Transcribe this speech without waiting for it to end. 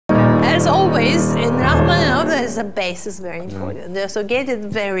as always, in Rachmaninoff, the bass is very important. So get it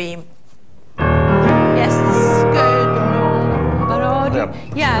very... Yes, this is good.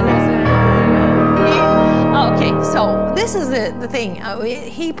 Yeah, there's okay, so this is the thing.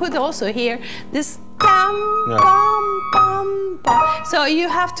 He put also here this dum, bum, bum, bum. So you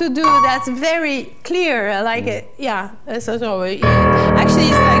have to do that very clear, like it. Yeah, so actually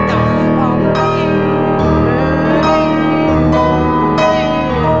it's like dum, bum,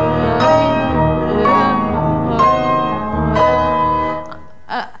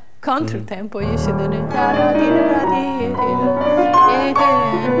 contra tempo. You should do it.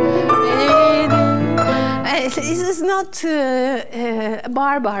 This is not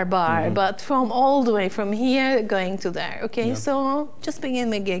bar, but from all the way from here going to there. Okay, so just begin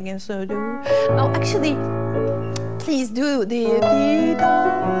the gig and so do. Oh, actually, please do the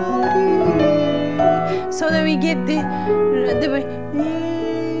so that we get the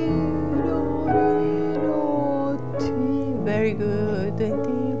very good.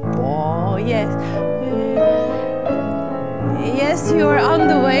 Oh, yes. Yes, you are on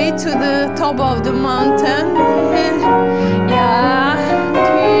the way to the top of the mountain. Yeah.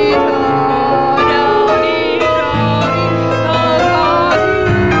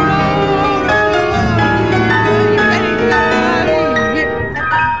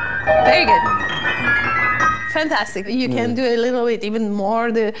 Very good. Fantastic. You can do a little bit even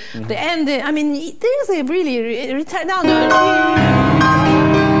more. The end. I mean, there's a really return down.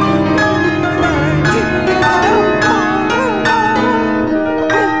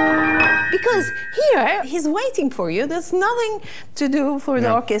 Because here he's waiting for you. There's nothing to do for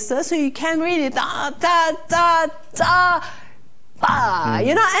the orchestra, so you can read it da da da da,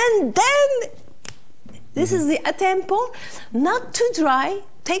 you know. And then this is the a tempo, not too dry.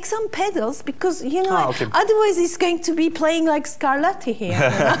 Take some pedals because you know otherwise he's going to be playing like Scarlatti here.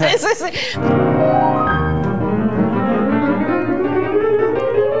 You know?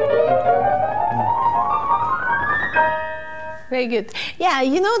 Very good. Yeah,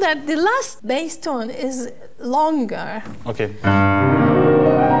 you know that the last bass tone is longer. Okay.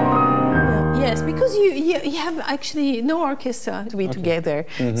 Yes, because you have actually no orchestra to be together,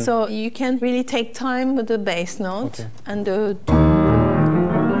 so you can really take time with the bass note and the.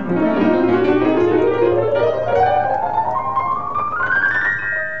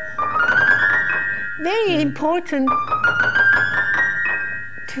 Very important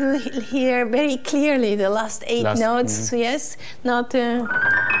to hear very clearly the last 8 notes. Yes, not.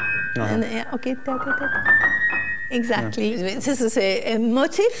 And, okay. Exactly. This is a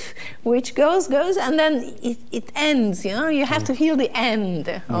motif which goes, and then it ends. You know, you have to feel the end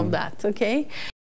of that. Okay.